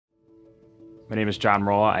My name is John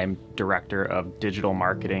Rolla. I'm Director of Digital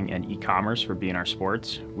Marketing and E-commerce for B&R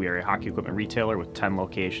Sports. We are a hockey equipment retailer with 10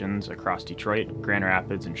 locations across Detroit, Grand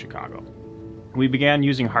Rapids, and Chicago. We began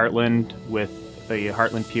using Heartland with the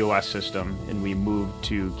Heartland POS system, and we moved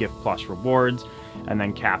to Gift Plus Rewards, and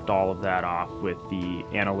then capped all of that off with the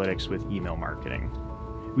analytics with email marketing.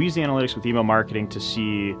 We use the analytics with email marketing to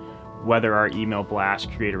see whether our email blasts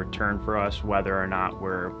create a return for us, whether or not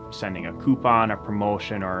we're sending a coupon, a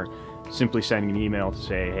promotion, or simply sending an email to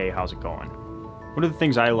say, hey, how's it going? One of the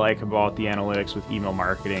things I like about the analytics with email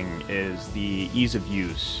marketing is the ease of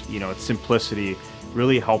use. Its simplicity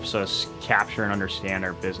really helps us capture and understand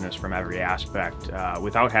our business from every aspect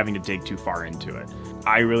without having to dig too far into it.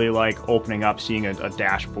 I really like opening up, seeing a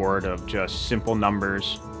dashboard of just simple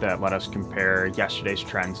numbers that let us compare yesterday's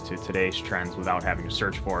trends to today's trends without having to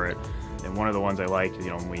search for it. And one of the ones I like,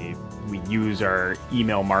 when we use our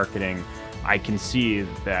email marketing, I can see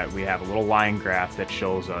that we have a little line graph that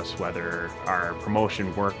shows us whether our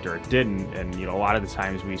promotion worked or it didn't. And a lot of the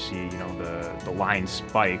times we see the line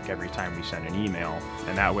spike every time we send an email,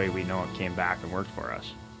 and that way we know it came back and worked for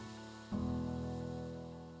us.